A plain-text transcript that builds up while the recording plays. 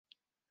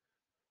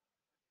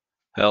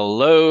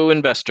Hello,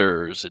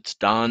 investors. It's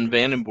Don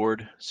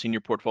Vandenbord, Senior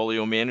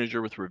Portfolio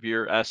Manager with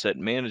Revere Asset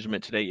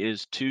Management. Today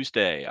is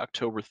Tuesday,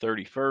 October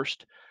 31st,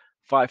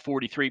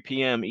 5:43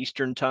 p.m.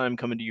 Eastern Time,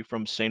 coming to you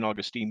from St.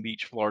 Augustine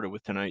Beach, Florida,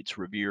 with tonight's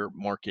Revere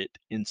Market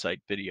Insight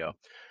video.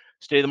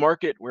 State of the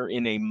market, we're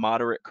in a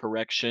moderate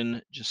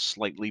correction, just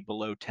slightly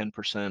below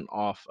 10%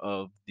 off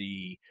of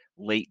the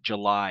late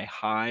July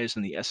highs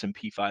in the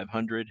S&P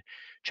 500.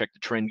 Check the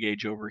trend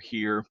gauge over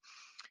here.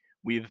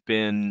 We've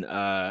been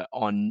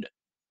on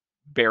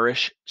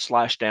bearish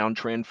slash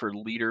downtrend for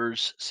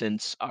leaders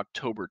since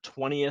October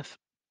 20th.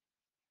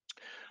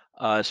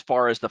 As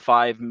far as the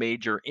five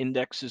major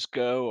indexes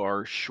go,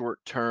 our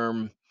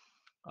short-term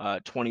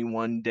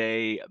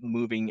 21-day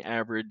moving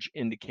average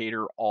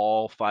indicator,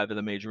 all five of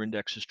the major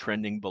indexes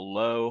trending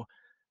below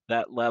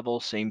that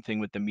level. Same thing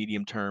with the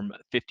medium-term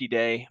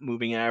 50-day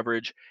moving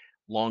average.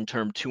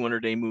 Long-term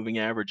 200-day moving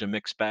average, a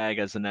mixed bag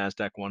as the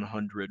NASDAQ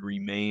 100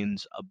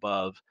 remains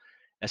above.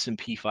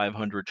 S&P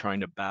 500 trying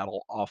to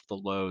battle off the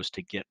lows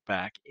to get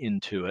back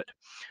into it.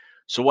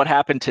 So what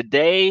happened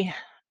today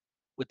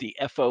with the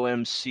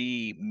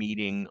FOMC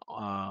meeting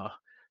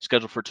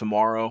scheduled for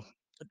tomorrow?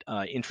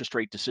 Interest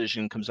rate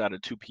decision comes out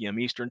at 2 p.m.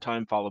 Eastern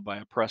time, followed by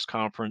a press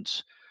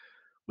conference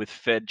with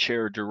Fed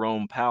Chair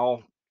Jerome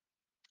Powell.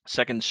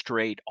 Second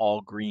straight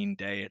all green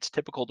day. It's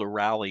typical to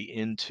rally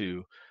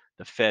into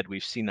the Fed.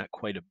 We've seen that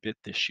quite a bit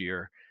this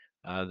year.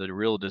 The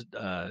real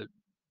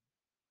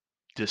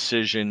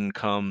decision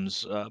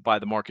comes by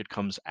the market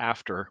comes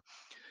after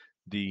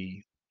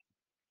the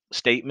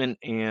statement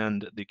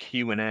and the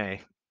Q&A.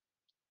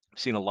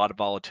 Seen a lot of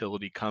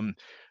volatility come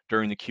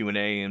during the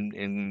Q&A,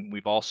 and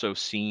we've also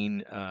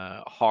seen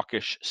a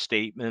hawkish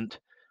statement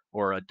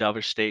or a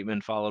dovish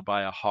statement followed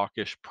by a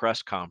hawkish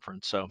press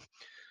conference. So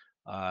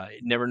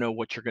never know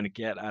what you're going to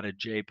get out of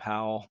Jay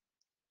Powell,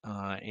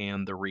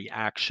 and the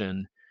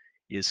reaction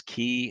is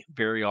key.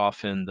 Very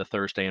often the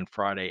Thursday and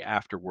Friday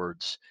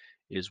afterwards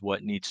is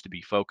what needs to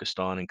be focused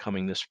on. And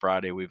coming this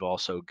Friday, we've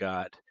also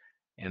got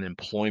an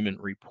employment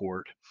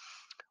report.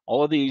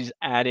 All of these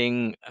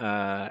adding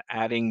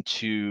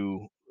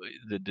to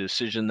the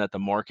decision that the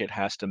market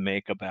has to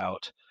make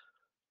about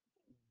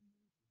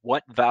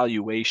what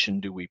valuation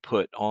do we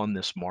put on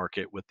this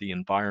market with the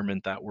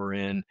environment that we're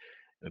in,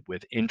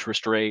 with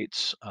interest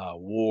rates,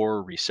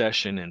 war,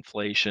 recession,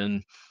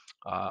 inflation.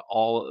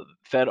 All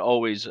Fed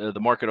always, the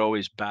market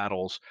always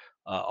battles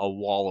a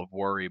wall of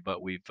worry,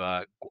 but we've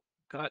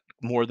got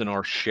more than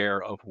our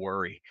share of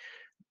worry.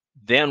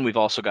 Then we've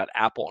also got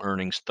Apple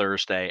earnings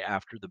Thursday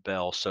after the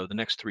bell. So the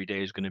next 3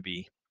 days is going to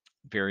be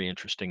very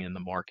interesting in the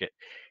market.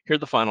 Here are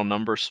the final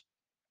numbers.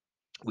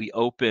 We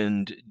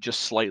opened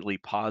just slightly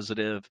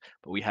positive,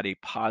 but we had a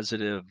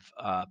positive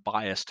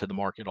bias to the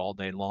market all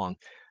day long.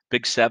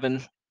 Big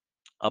Seven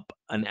up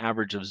an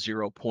average of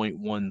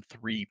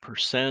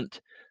 0.13%.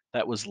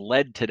 That was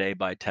led today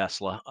by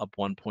Tesla, up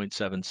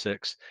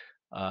 1.76.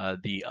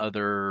 The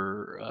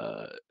other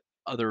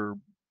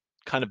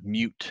kind of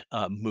moot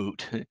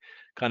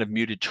kind of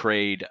muted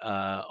trade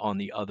on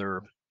the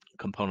other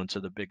components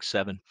of the Big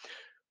Seven.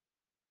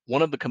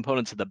 One of the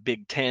components of the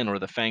Big 10 or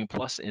the FANG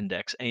Plus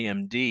index,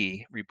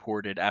 AMD,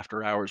 reported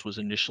after hours was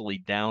initially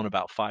down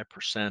about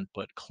 5%,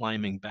 but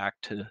climbing back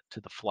to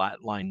the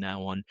flat line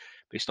now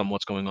based on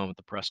what's going on with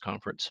the press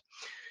conference.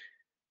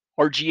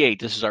 RG8,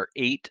 this is our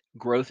 8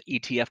 growth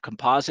ETF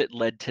composite,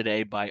 led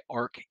today by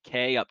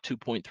ARK-K, up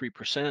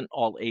 2.3%,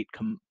 all 8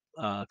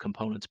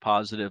 components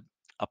positive,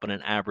 up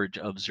an average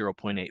of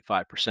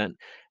 0.85%.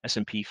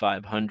 S&P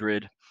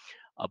 500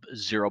 up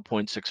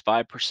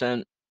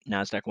 0.65%.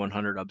 NASDAQ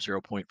 100 up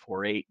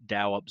 0.48,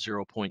 Dow up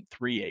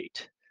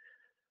 0.38.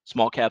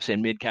 Small caps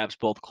and mid caps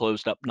both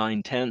closed up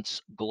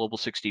 0.9. Global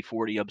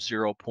 60/40 up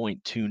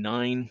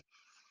 0.29.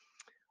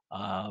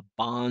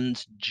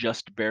 Bonds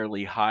just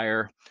barely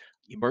higher.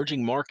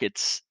 Emerging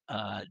markets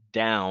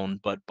down,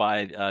 but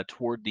by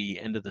toward the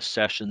end of the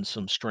session,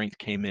 some strength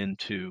came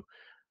into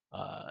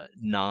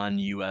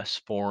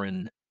non-U.S.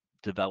 foreign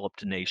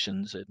developed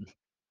nations, and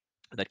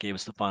that gave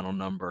us the final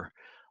number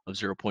of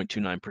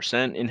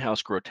 0.29%.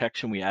 In-house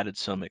GROTECTION, we added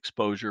some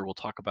exposure. We'll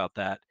talk about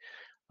that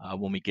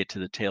when we get to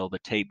the tail of the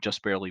tape.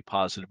 Just barely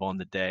positive on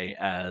the day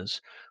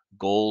as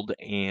gold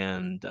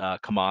and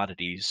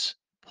commodities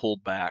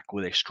pulled back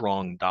with a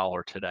strong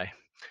dollar today.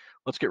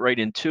 Let's get right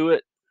into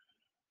it.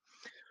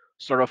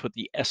 Start off with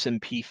the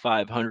S&P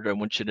 500. I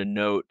want you to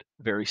note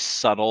very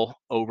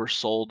subtle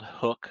oversold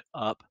hook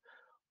up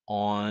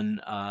on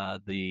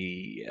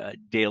the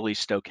daily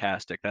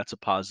stochastic. That's a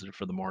positive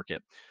for the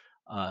market.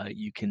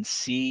 You can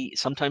see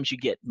sometimes you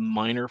get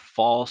minor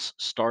false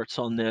starts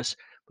on this,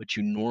 but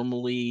you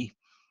normally,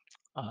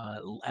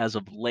 as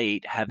of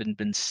late, haven't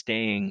been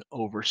staying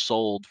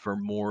oversold for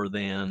more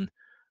than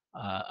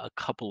a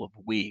couple of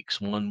weeks,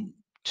 1,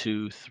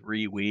 2,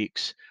 3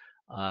 weeks.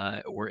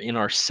 We're in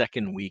our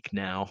second week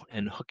now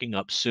and hooking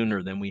up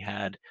sooner than we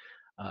had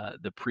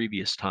the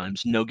previous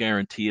times. No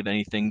guarantee of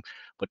anything,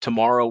 but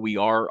tomorrow we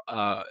are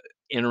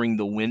entering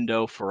the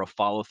window for a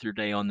follow-through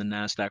day on the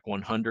NASDAQ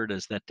 100,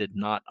 as that did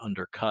not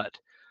undercut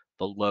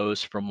the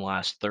lows from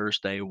last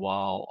Thursday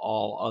while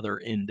all other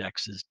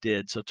indexes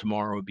did. So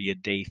tomorrow would be a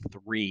day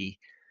 3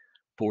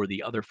 for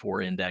the other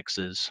 4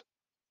 indexes.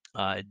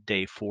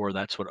 Day 4,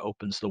 that's what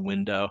opens the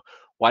window.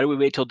 Why do we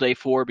wait till day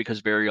 4?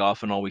 Because very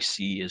often all we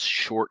see is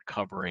short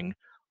covering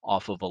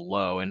off of a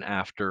low. And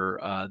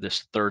after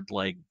this third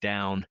leg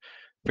down,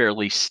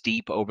 fairly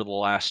steep over the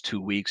last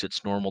 2 weeks,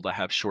 it's normal to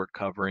have short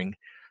covering.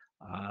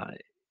 Uh,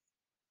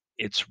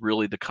 it's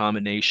really the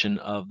combination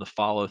of the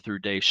follow through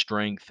day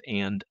strength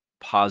and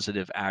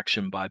positive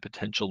action by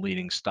potential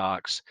leading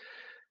stocks,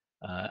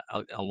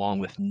 along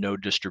with no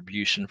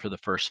distribution for the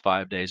first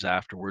 5 days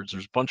afterwards.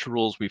 There's a bunch of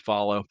rules we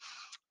follow,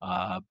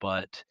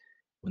 but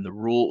when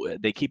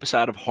they keep us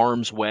out of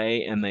harm's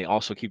way, and they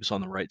also keep us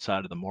on the right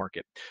side of the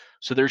market.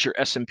 So there's your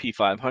S&P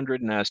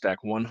 500, NASDAQ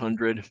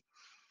 100.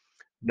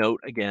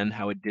 Note again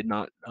how it did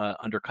not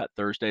undercut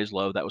Thursday's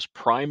low. That was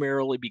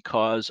primarily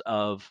because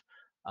of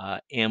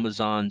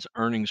Amazon's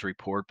earnings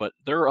report, but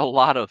there are a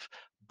lot of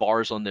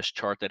bars on this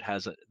chart that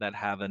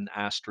have an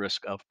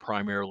asterisk of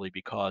primarily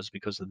because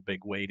of the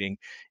big weighting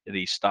of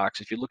these stocks.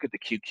 If you look at the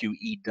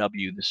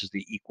QQEW, this is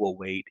the equal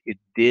weight. It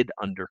did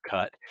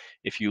undercut.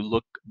 If you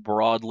look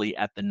broadly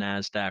at the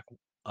NASDAQ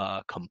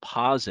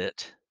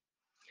composite,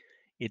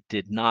 it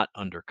did not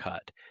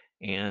undercut.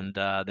 And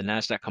the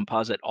NASDAQ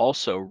composite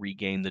also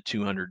regained the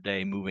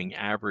 200-day moving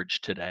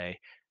average today,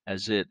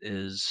 as it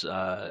is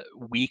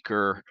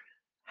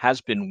has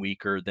been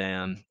weaker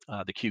than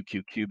the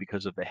QQQ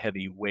because of the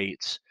heavy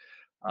weights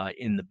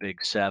in the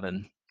big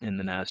 7 in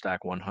the NASDAQ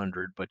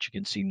 100. But you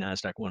can see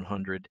NASDAQ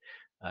 100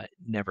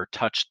 never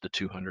touched the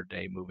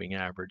 200-day moving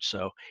average.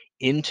 So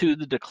into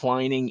the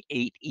declining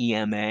 8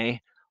 EMA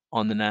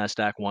on the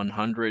NASDAQ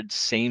 100,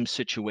 same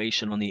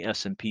situation on the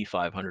S&P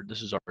 500.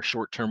 This is our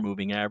short-term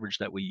moving average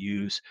that we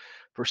use.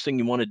 First thing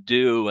you want to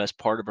do as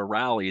part of a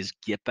rally is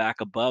get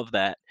back above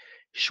that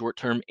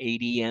short-term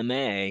 8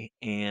 EMA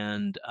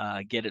and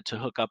get it to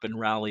hook up and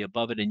rally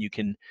above it,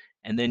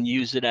 and then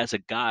use it as a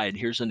guide.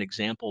 Here's an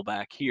example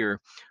back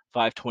here,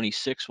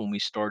 526, when we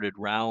started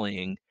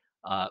rallying.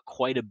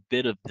 Quite a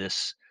bit of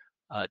this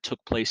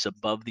took place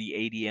above the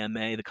 8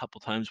 EMA. The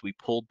couple times we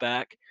pulled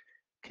back,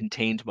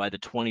 contained by the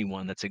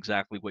 21. That's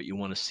exactly what you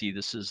want to see.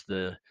 This is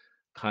the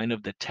kind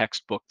of the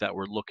textbook that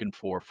we're looking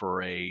for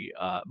a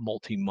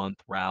multi-month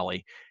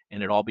rally,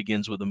 and it all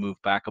begins with a move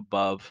back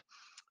above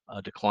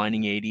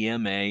declining 8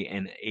 EMA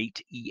and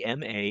 8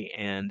 EMA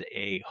and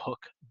a hook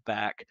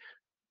back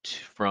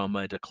from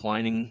a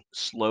declining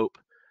slope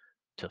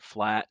to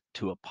flat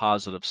to a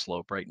positive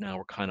slope. Right now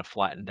we're kind of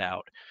flattened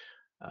out.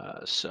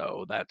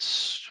 So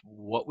that's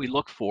what we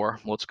look for.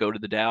 Let's go to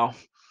the Dow.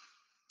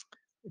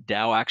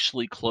 Dow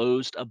actually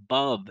closed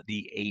above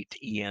the 8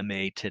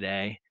 EMA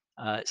today.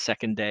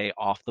 Second day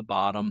off the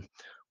bottom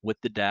with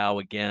the Dow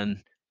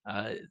again.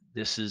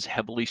 This is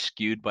heavily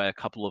skewed by a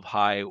couple of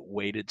high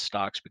weighted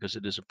stocks because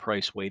it is a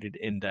price weighted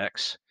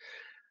index.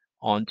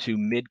 On to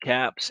mid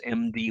caps,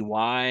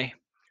 MDY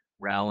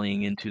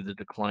rallying into the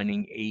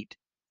declining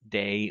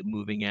 8-day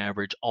moving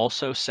average.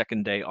 Also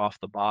second day off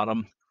the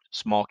bottom.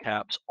 Small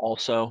caps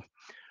also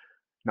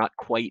not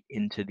quite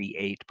into the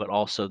 8, but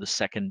also the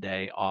second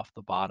day off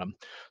the bottom.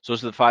 So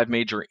those are the 5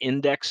 major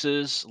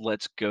indexes.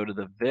 Let's go to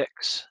the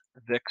VIX.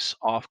 VIX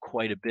off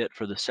quite a bit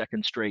for the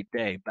second straight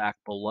day, back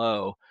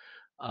below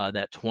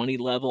that 20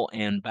 level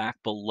and back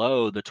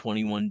below the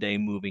 21-day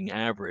moving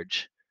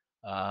average.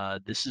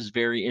 This is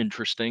very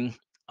interesting.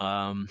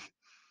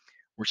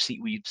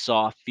 We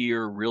saw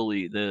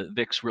the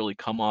VIX really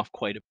come off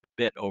quite a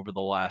bit over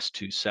the last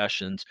 2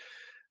 sessions.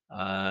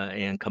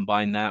 And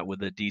combine that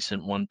with a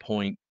decent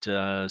 1.7,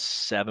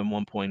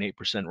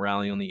 1.8%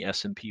 rally on the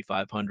S&P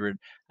 500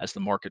 as the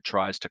market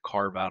tries to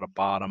carve out a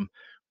bottom.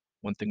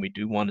 One thing we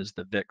do want is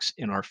the VIX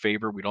in our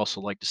favor. We'd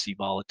also like to see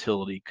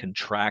volatility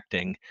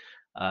contracting.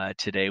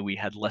 Today we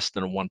had less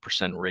than a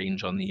 1%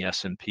 range on the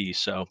S&P,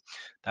 so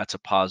that's a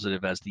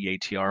positive as the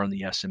ATR on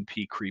the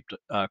S&P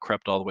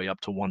crept all the way up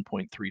to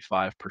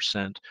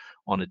 1.35%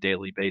 on a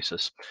daily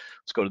basis.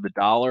 Let's go to the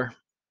dollar.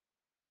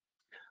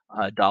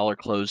 Dollar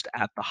closed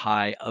at the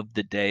high of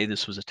the day.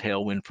 This was a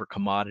tailwind for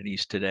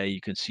commodities today.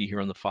 You can see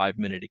here on the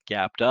 5-minute it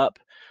gapped up,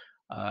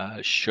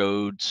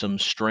 showed some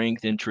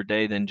strength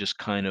intraday, then just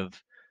kind of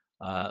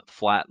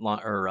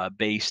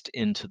based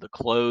into the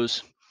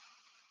close.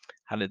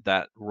 How did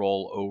that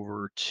roll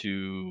over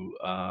to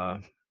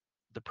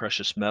the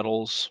precious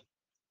metals?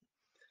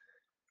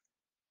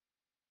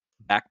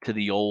 Back to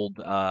the old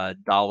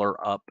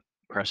dollar up,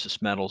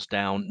 precious metals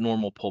down.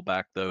 Normal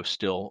pullback though,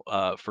 still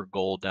for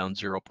gold down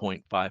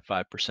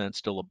 0.55%,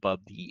 still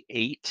above the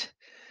 8.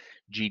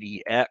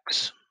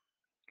 GDX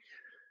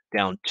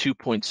down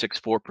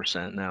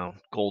 2.64%. Now,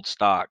 gold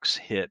stocks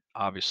hit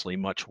obviously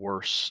much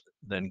worse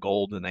than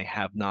gold, and they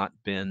have not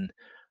been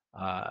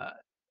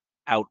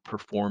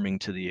outperforming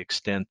to the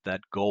extent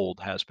that gold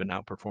has been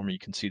outperforming. You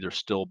can see they're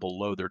still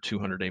below their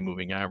 200-day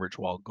moving average,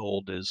 while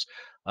gold is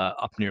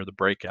up near the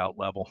breakout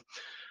level.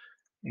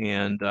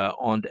 And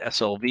on to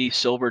SLV,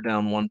 silver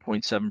down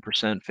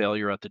 1.7%,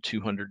 failure at the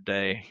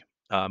 200-day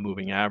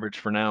moving average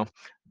for now.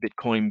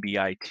 Bitcoin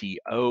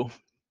BITO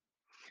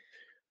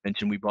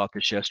Mentioned we bought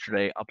this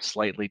yesterday, up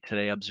slightly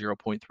today, up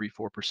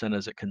 0.34%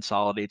 as it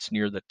consolidates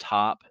near the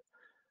top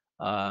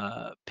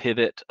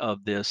pivot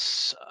of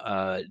this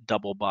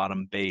double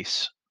bottom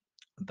base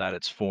that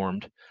it's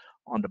formed.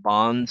 On the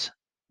bonds,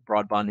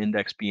 broad bond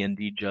index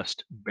BND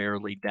just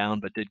barely down,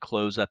 but did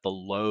close at the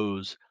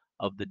lows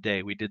of the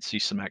day. We did see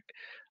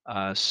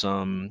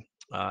some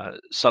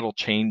subtle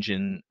change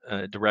in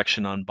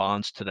direction on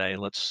bonds today.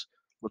 Let's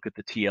look at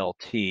the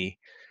TLT.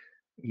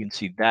 You can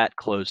see that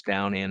closed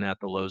down and at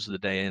the lows of the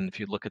day. And if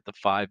you look at the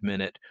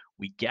 5-minute,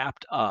 we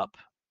gapped up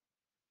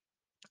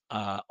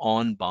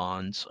on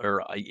bonds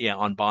or yeah,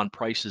 on bond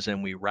prices,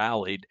 and we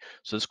rallied.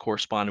 So this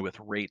corresponded with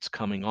rates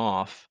coming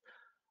off.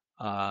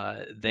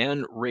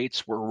 Then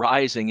rates were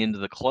rising into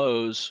the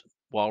close.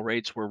 While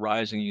rates were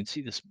rising, you can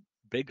see this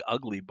big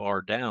ugly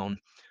bar down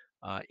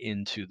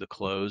into the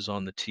close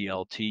on the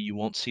TLT. You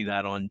won't see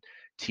that on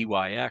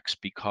TYX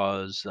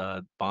because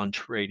bond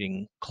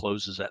trading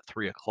closes at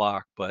 3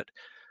 o'clock. But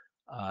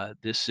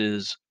this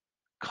is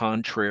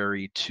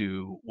contrary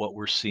to what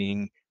we're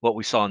seeing, what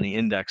we saw in the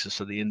indexes.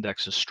 So the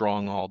index is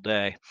strong all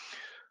day,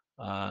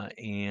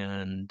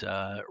 and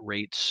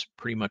rates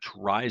pretty much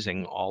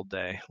rising all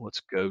day.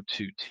 Let's go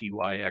to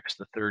TYX,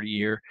 the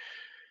 30-year.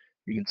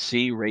 You can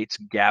see rates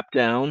gap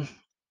down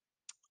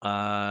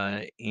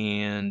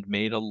and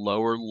made a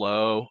lower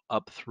low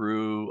up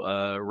through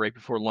right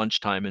before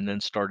lunchtime, and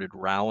then started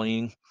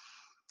rallying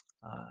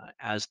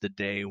as the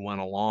day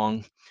went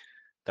along.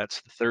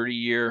 That's the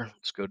 30-year.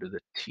 Let's go to the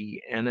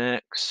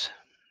TNX.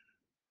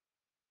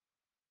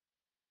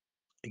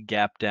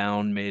 Gap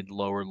down, made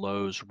lower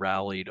lows,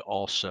 rallied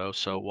also.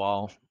 So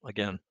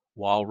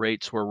while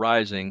rates were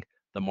rising,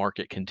 the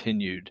market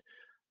continued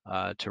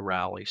to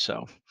rally.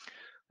 So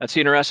that's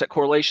the inter-asset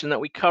correlation that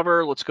we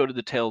cover. Let's go to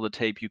the tail of the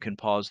tape. You can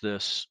pause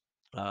this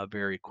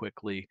very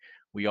quickly.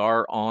 We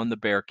are on the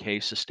bear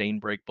case,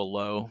 sustained break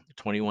below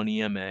 21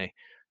 EMA.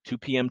 2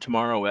 p.m.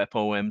 tomorrow,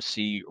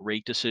 FOMC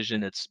rate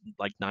decision. It's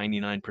like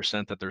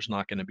 99% that there's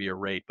not going to be a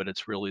rate, but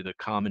it's really the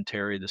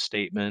commentary, the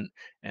statement,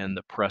 and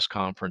the press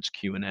conference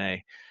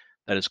Q&A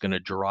that is going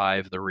to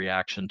drive the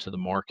reaction to the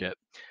market.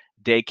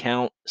 Day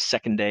count,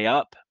 second day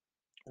up,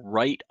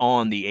 right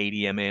on the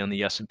 80 EMA on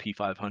the S&P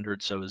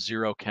 500, so a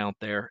zero count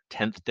there.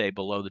 10th day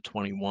below the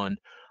 21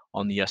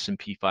 on the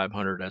S&P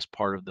 500 as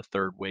part of the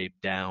third wave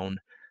down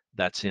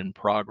that's in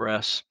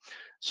progress.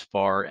 As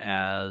far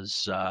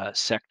as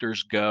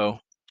sectors go,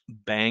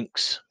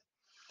 banks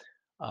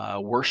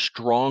were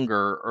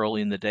stronger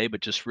early in the day, but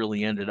just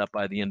really ended up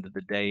by the end of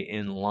the day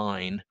in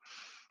line.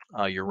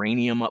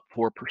 Uranium up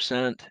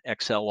 4%,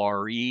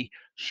 XLRE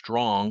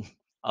strong,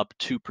 up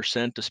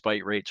 2%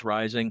 despite rates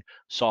rising.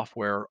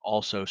 Software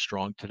also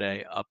strong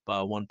today, up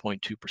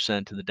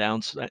 1.2% to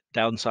the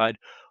downside.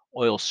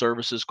 Oil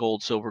services,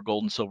 gold,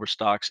 and silver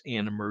stocks,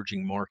 and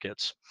emerging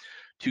markets.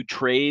 Two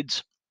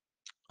trades.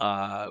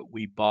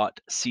 We bought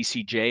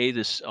CCJ.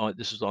 This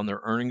is on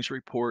their earnings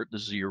report.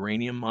 This is a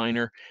uranium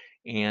miner,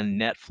 and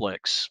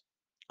Netflix.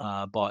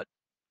 Bought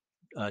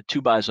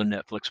 2 buys on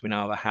Netflix. We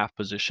now have a half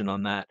position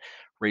on that.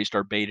 Raised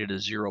our beta to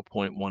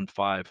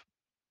 0.15.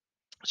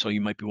 So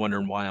you might be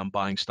wondering why I'm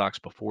buying stocks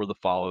before the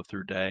follow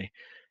through day,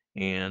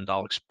 and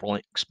I'll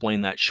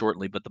explain that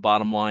shortly. But the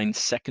bottom line,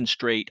 second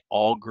straight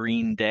all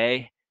green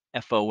day,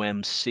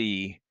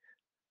 FOMC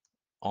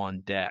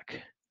on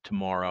deck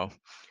tomorrow.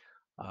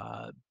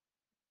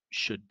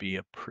 Should be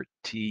a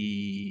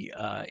pretty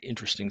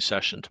interesting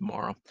session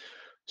tomorrow.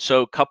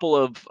 So a couple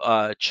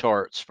of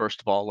charts. First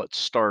of all, let's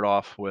start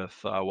off with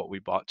what we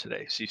bought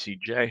today,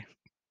 CCJ.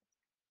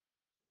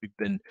 We've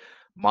been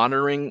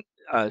monitoring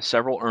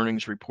several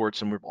earnings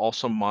reports, and we're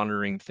also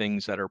monitoring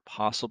things that are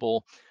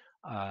possible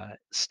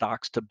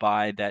stocks to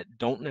buy that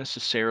don't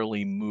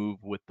necessarily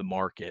move with the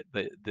market.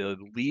 The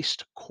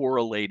least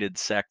correlated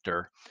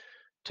sector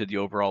to the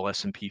overall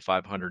S&P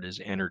 500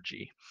 is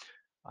energy.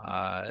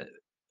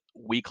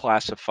 We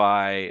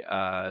classify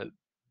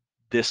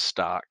this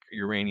stock,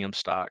 uranium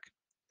stock,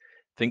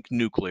 think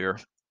nuclear.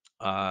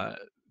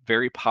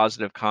 Very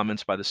positive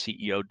comments by the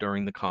CEO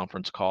during the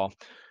conference call.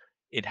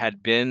 It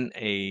had been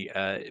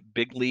a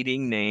big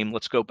leading name.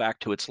 Let's go back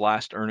to its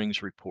last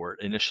earnings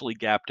report. Initially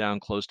gap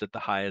down, closed at the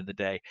high of the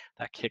day.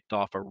 That kicked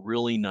off a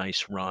really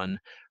nice run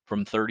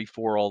from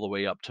 34 all the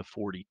way up to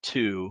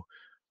 42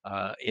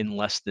 in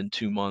less than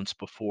 2 months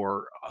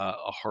before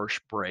a harsh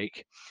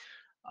break.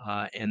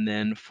 And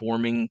then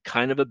forming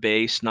kind of a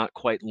base, not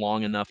quite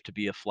long enough to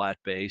be a flat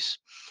base.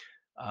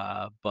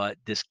 But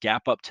this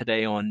gap up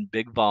today on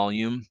big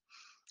volume,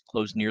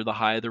 closed near the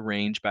high of the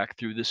range, back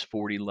through this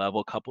 40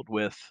 level, coupled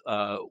with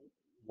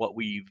what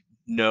we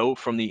know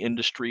from the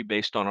industry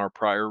based on our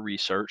prior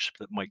research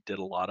that Mike did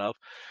a lot of,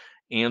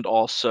 and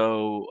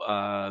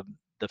also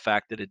the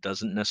fact that it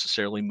doesn't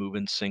necessarily move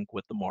in sync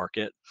with the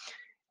market,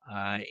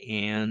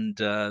 and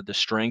the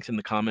strength in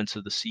the comments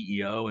of the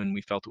CEO, and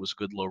we felt it was a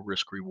good low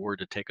risk reward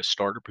to take a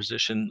starter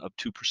position of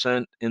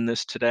 2% in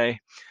this today.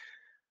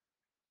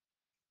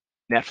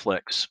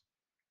 Netflix,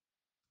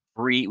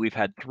 we've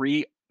had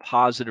 3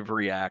 positive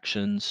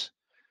reactions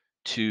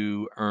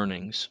to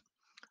earnings.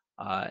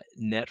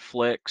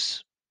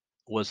 Netflix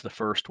was the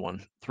first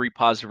one. Three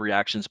positive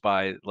reactions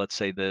by, let's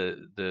say,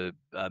 the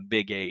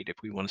big eight, if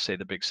we want to say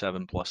the big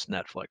seven plus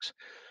Netflix.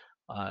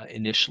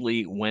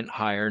 Initially went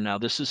higher. Now,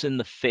 this is in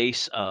the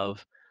face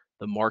of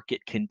the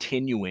market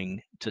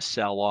continuing to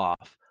sell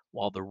off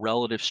while the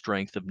relative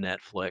strength of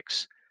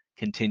Netflix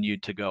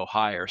continued to go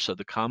higher. So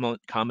the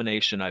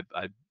combination, I've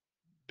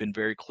been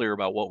very clear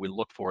about what we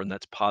look for, and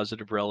that's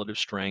positive relative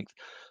strength,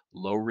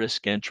 low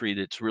risk entry.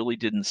 That really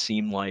didn't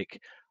seem like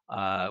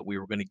we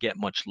were going to get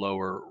much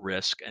lower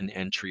risk and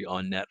entry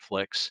on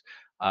Netflix.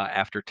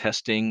 After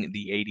testing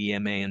the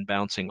ADMA and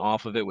bouncing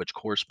off of it, which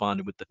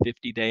corresponded with the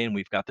 50-day, and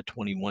we've got the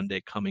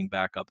 21-day coming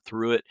back up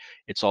through it.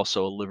 It's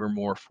also a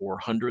Livermore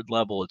 400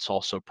 level. It's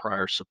also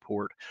prior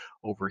support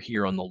over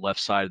here on the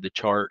left side of the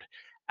chart.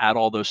 Add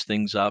all those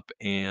things up,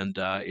 and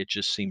it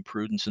just seemed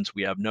prudent, since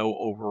we have no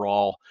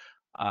overall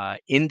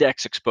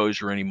index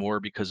exposure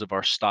anymore because of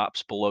our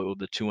stops below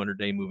the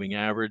 200-day moving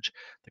average.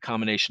 The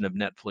combination of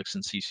Netflix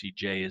and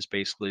CCJ is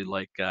basically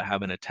like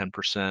having a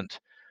 10%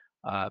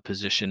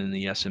 position in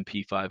the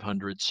S&P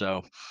 500.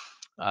 So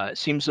it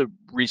seems a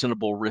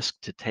reasonable risk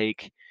to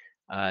take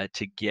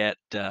to get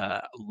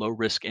low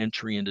risk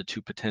entry into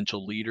two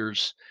potential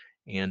leaders.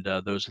 And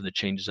those are the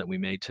changes that we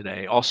made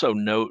today. Also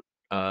note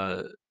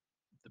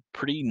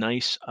pretty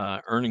nice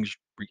earnings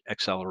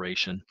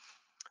acceleration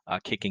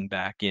kicking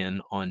back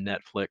in on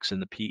Netflix,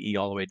 and the PE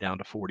all the way down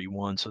to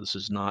 41. So this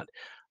is not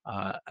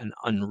an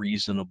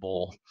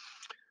unreasonable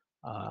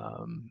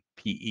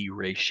PE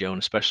ratio,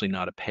 and especially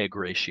not a PEG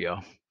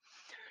ratio.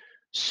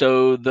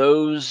 So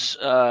those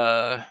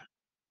are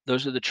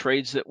the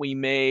trades that we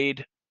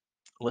made.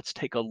 Let's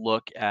take a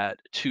look at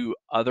two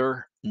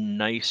other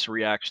nice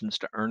reactions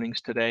to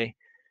earnings today.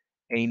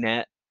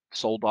 ANET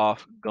sold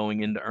off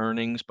going into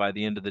earnings by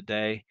the end of the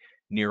day,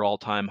 near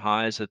all-time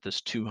highs at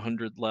this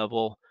 200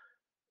 level.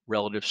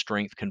 Relative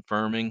strength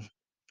confirming.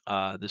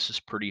 This is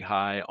pretty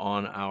high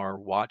on our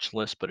watch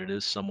list, but it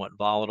is somewhat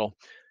volatile.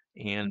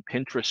 And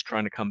Pinterest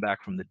trying to come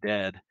back from the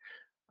dead.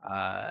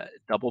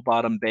 Double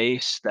bottom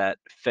base that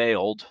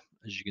failed,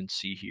 as you can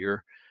see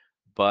here,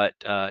 but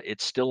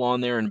it's still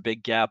on there, and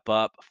big gap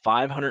up.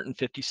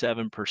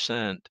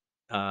 557%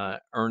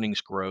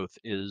 earnings growth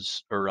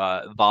is,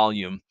 or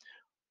volume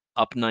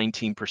up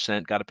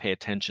 19%. Got to pay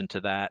attention to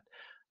that.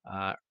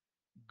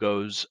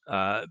 Goes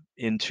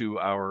into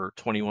our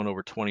 21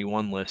 over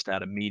 21 list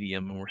at a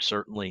medium, and we're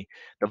certainly,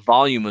 the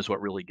volume is what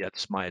really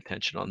gets my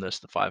attention on this.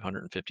 The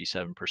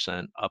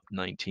 557% up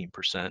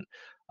 19%.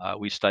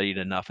 We studied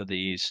enough of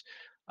these.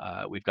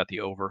 We've got the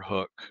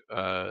overhook,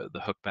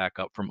 the hook back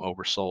up from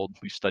oversold.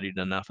 We've studied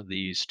enough of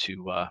these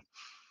to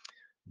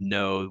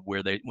know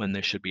when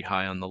they should be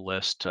high on the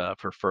list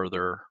for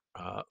further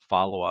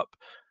follow-up.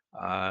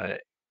 The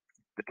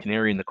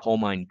canary in the coal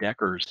mine,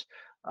 Deckers,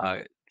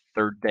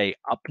 third day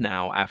up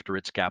now after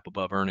its gap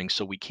above earnings.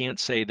 So we can't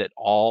say that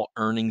all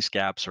earnings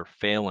gaps are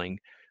failing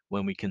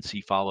when we can see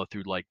follow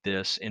through like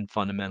this in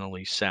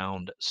fundamentally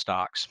sound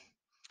stocks.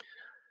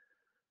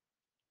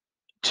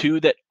 Two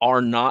that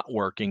are not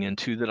working, and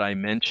two that I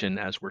mentioned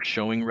as we're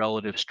showing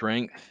relative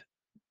strength,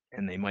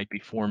 and they might be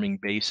forming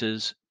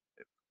bases,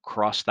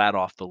 cross that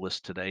off the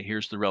list today.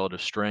 Here's the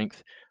relative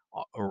strength,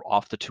 or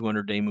off the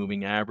 200-day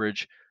moving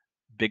average.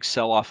 Big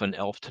sell-off on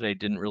ELF today.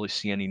 Didn't really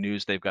see any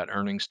news. They've got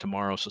earnings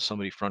tomorrow, so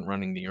somebody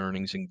front-running the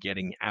earnings and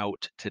getting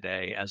out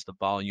today as the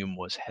volume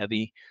was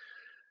heavy.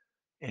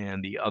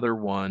 And the other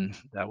one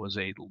that was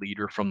a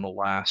leader from the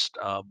last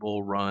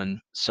bull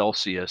run,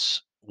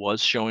 Celsius,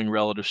 was showing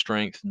relative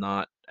strength,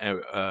 not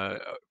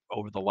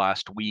over the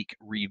last week,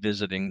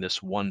 revisiting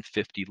this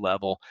 150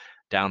 level,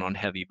 down on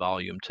heavy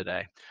volume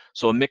today.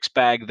 So a mixed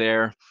bag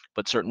there,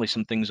 but certainly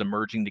some things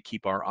emerging to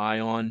keep our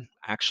eye on.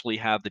 Actually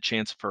have the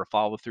chance for a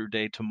follow-through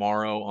day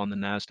tomorrow on the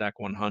NASDAQ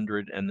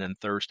 100, and then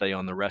Thursday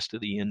on the rest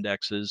of the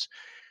indexes.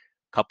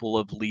 Couple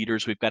of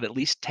leaders. We've got at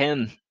least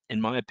 10, in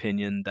my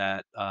opinion,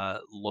 that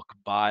look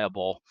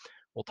buyable.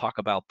 We'll talk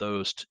about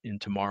those in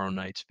tomorrow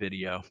night's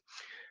video.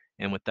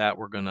 And with that,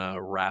 we're going to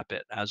wrap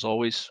it. As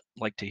always,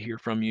 like to hear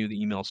from you. The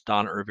email's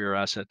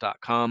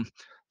don@revereasset.com.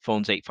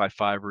 Phone's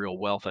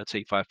 855-REAL-WEALTH. That's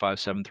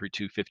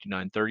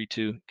 855-732-5932.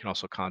 You can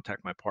also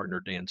contact my partner,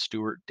 Dan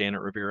Stewart,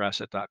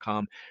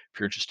 dan@revereasset.com, if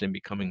you're interested in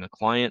becoming a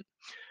client.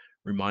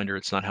 Reminder,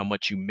 it's not how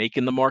much you make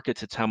in the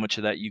markets, it's how much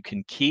of that you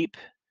can keep.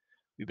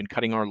 We've been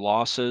cutting our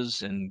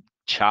losses and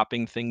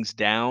chopping things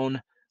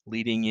down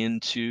leading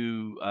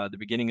into the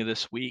beginning of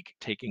this week,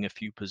 taking a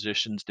few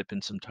positions,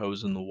 dipping some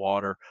toes in the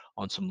water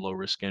on some low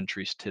risk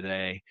entries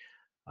today,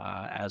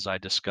 as I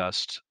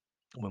discussed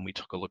when we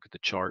took a look at the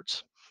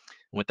charts.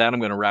 And with that, I'm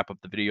going to wrap up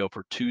the video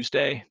for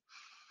Tuesday,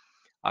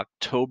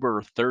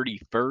 October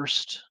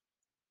 31st.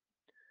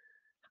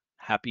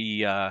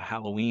 Happy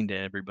Halloween to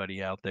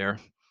everybody out there.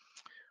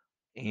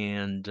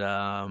 And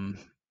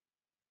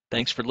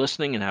thanks for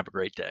listening, and have a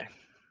great day.